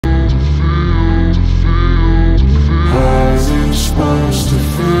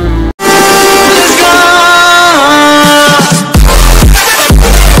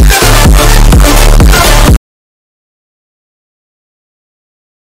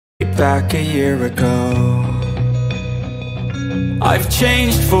Back a year ago, I've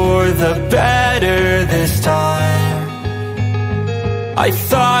changed for the better this time. I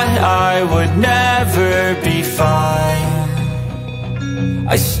thought I would never be fine.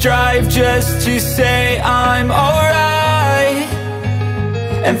 I strive just to say I'm alright,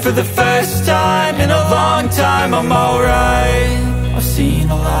 and for the first time in a long time I'm alright. I've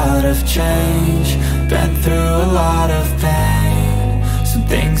seen a lot of change, been through a lot of pain. Some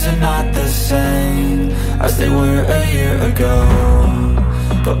things are not the same as they were a year ago,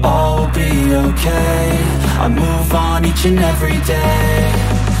 but all will be okay. I move on each and every day.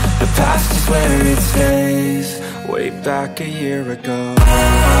 The past is where it stays, way back a year ago.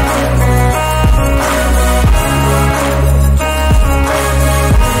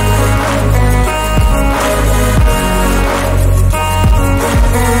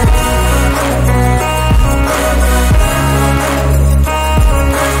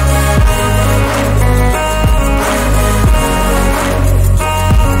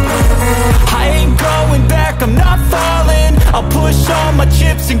 I'm not falling, I'll push all my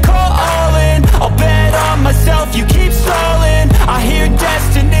chips and call all in. I'll bet on myself, you keep stalling. I hear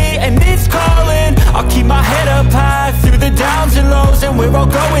destiny and it's calling. I'll keep my head up high through the downs and lows, and we're all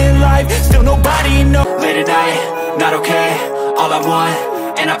going live, still nobody knows. Late at night, not okay, all I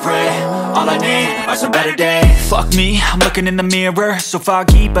want, and I pray, all I need are some better days. Fuck me, I'm looking in the mirror, so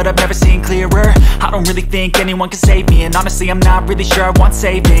foggy, but I've never seen clearer. I don't really think anyone can save me, and honestly I'm not really sure I want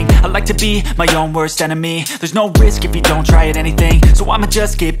saving. I like to be my own worst enemy. There's no risk if you don't try at anything, so I'ma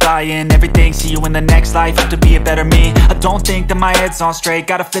just keep buying everything. See you in the next life, have to be a better me. I don't think that my head's on straight,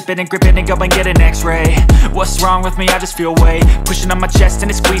 gotta flip it and grip it and go and get an x-ray. What's wrong with me? I just feel weight pushing on my chest and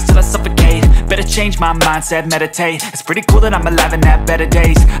it squeezes till I suffocate. Better change my mindset, meditate. It's pretty cool that I'm alive and have better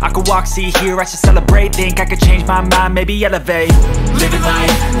days. I could walk, see, hear, I should celebrate. Think I could change my mind, maybe elevate. Living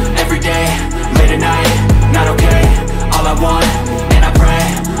life, every day, late at night, not okay. All I want, and I pray,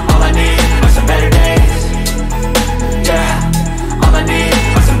 all I need are some better days. Yeah, all I need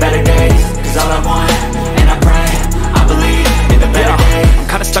are some better days. Cause all I want, and I pray, I believe in the better days. I'm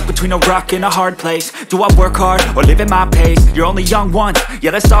kinda stuck between a rock and a hard place. Do I work hard or live at my pace? You're only young once,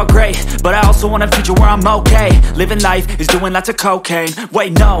 yeah that's all great, but I also want a future where I'm okay. Living life is doing lots of cocaine.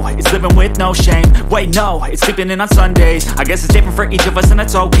 Wait no, it's living with no shame. Wait no, it's sleeping in on Sundays. I guess it's different for each of us and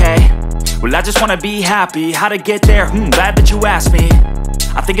that's okay. Well I just wanna be happy, how to get there? Glad that you asked me.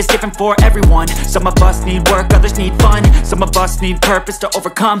 I think it's different for everyone. Some of us need work, others need fun. Some of us need purpose to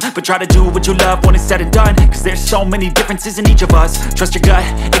overcome, but try to do what you love when it's said and done. Cause there's so many differences in each of us. Trust your gut,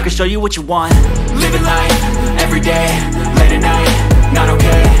 it can show you what you want. Living life, every day, late at night, not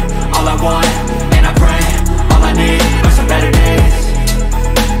okay. All I want, and I pray, all I need are some better days.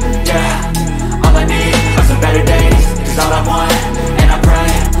 Yeah, all I need are some better days. Cause all I want, and I pray,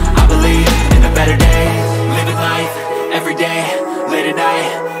 I believe in the better days. Living life, every day, late at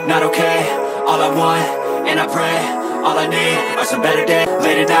night, not okay. All I want, and I pray, all I need are some better days.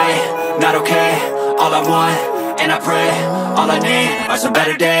 Late at night, not okay. All I want, and I pray, all I need are some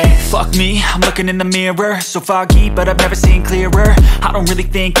better days. Fuck me, I'm looking in the mirror, so foggy, but I've never seen clearer. I don't really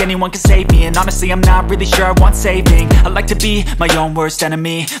think anyone can save me, and honestly I'm not really sure I want saving. I like to be my own worst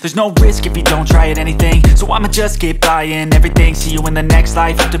enemy. There's no risk if you don't try at anything, so I'ma just keep buying everything. See you in the next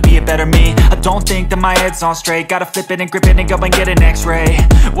life, have to be a better me. I don't think that my head's on straight, gotta flip it and grip it and go and get an x-ray.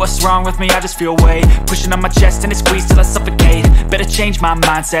 What's wrong with me? I just feel weight pushing on my chest and it squeezes till I suffocate. Better change my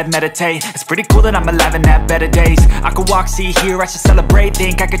mindset, meditate. It's pretty cool that I'm alive and have better days. I could walk, see, hear, I should celebrate.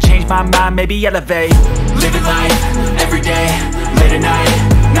 Think I could change my mind, maybe elevate. Living life, every day, late at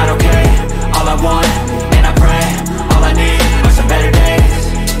night, not okay. All I want, and I pray, all I need are some better days.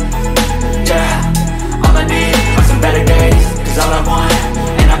 Yeah, all I need are some better days. Cause all I want,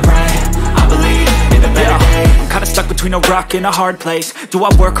 and I pray, I believe in the better days. I'm kinda stuck between a rock and a hard place. Do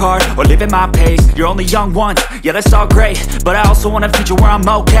I work hard or live at my pace? You're only young once, yeah that's all great, but I also want a future where I'm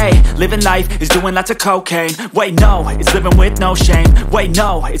okay. Living life is doing lots of cocaine. Wait no, it's living with no shame. Wait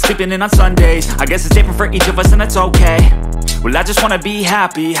no, it's sleeping in on Sundays. I guess it's different for each of us and that's okay. Well I just wanna be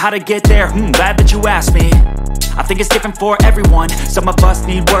happy, how to get there? Glad that you asked me. I think it's different for everyone. Some of us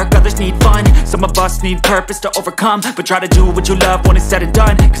need work, others need fun. Some of us need purpose to overcome, but try to do what you love when it's said and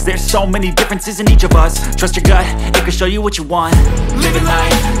done. Cause there's so many differences in each of us. Trust your gut, it can show you what you want. Living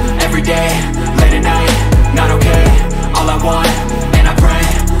life, every day, late at night, not okay. All I want, and I pray,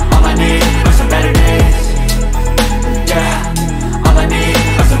 all I need are some better days. Yeah, all I need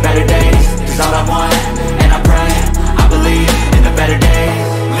are some better days. Cause all I want, and I pray, I believe in the better days.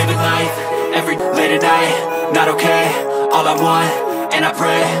 Living life, every late at night, not okay. All I want, and I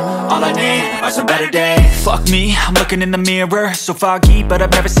pray, all I need are some better days. Fuck me, I'm looking in the mirror, so foggy but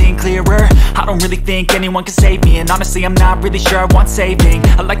I've never seen clearer. I don't really think anyone can save me, and honestly I'm not really sure I want saving.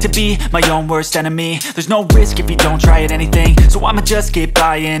 I like to be my own worst enemy. There's no risk if you don't try at anything, so I'ma just keep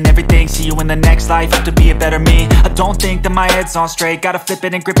buying everything. See you in the next life, hope to be a better me. I don't think that my head's on straight, gotta flip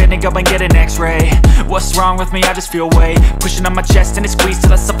it and grip it and go and get an x-ray. What's wrong with me? I just feel weight pushing on my chest and it squeezes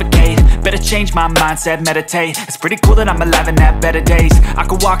till I suffocate. Better change my mindset, meditate. It's pretty cool that I'm alive and have better days. I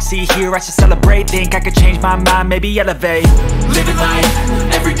could walk, see, hear, I should celebrate. Think I could change my mind, maybe elevate. Living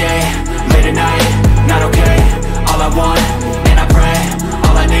life, everyday, late at night, not okay. All I want, and I pray,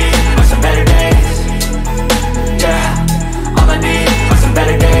 all I need are some better days. Yeah, all I need are some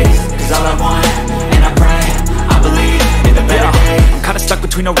better days. Cause all I want, and I pray, I believe in the better days. I'm kinda stuck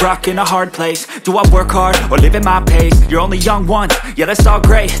between a rock and a hard place. Do I work hard or live at my pace? You're only young once, yeah that's all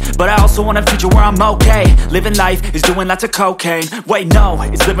great, but I also want a future where I'm okay. Living life is doing lots of cocaine. Wait no,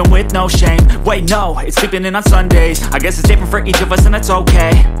 it's living with no shame. Wait no, it's sleeping in on Sundays. I guess it's different for each of us and that's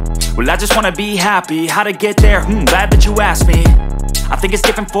okay. Well I just wanna be happy, how to get there? Glad that you asked me. I think it's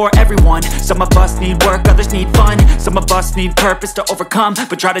different for everyone. Some of us need work, others need fun. Some of us need purpose to overcome.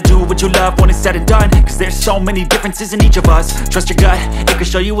 But try to do what you love when it's said and done. Cause there's so many differences in each of us. Trust your gut, it can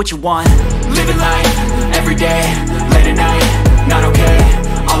show you what you want. Living life, everyday, late at night, not okay.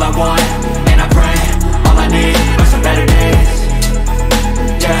 All I want, and I pray, all I need are some better days.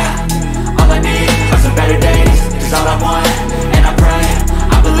 Yeah, all I need are some better days. Cause all I want, and I pray,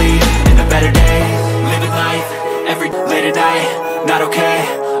 I believe in the better days. Living life, every late at night, not okay,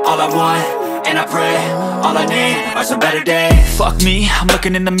 all I want, and I pray, all I need are some better days. Fuck me, I'm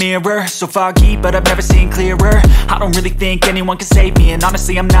looking in the mirror, so foggy but I've never seen clearer. I don't really think anyone can save me, and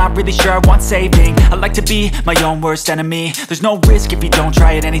honestly I'm not really sure I want saving. I like to be my own worst enemy. There's no risk if you don't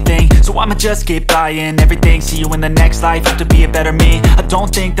try at anything, so I'ma just keep buying everything. See you in the next life, hope to be a better me. I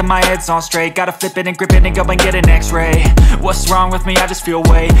don't think that my head's on straight, gotta flip it and grip it and go and get an x-ray. What's wrong with me? I just feel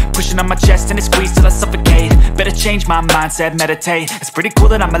weight pushing on my chest and it squeezes till I suffocate. Better change my mindset, meditate. It's pretty cool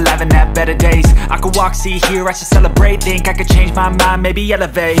that I'm alive and have better days. I could walk, see, hear, I should celebrate. Think I could change my mind, maybe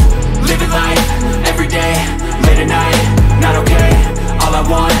elevate. Living life, everyday, late at night, not okay. All I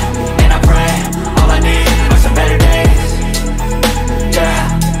want, and I pray, all I need are some better days.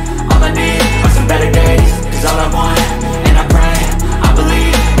 Yeah, all I need are some better days. Cause all I want, and I pray, I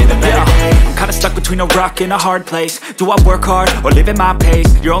believe in the better days. I'm kinda stuck between a rock and a hard place. Do I work hard or live at my pace?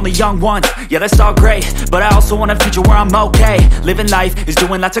 You're only young once, yeah that's all great, but I also want a future where I'm okay. Living life is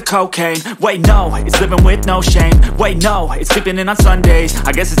doing lots of cocaine. Wait no, it's living with no shame. Wait no, it's sleeping in on Sundays.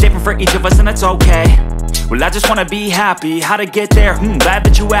 I guess it's different for each of us and that's okay. Well I just wanna be happy, how to get there? Glad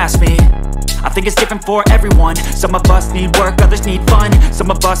that you asked me. I think it's different for everyone. Some of us need work, others need fun. Some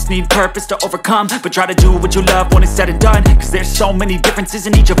of us need purpose to overcome. But try to do what you love when it's said and done. Cause there's so many differences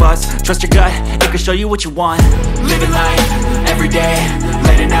in each of us. Trust your gut, it can show you what you want. Living life, everyday,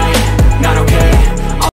 late at night, not okay.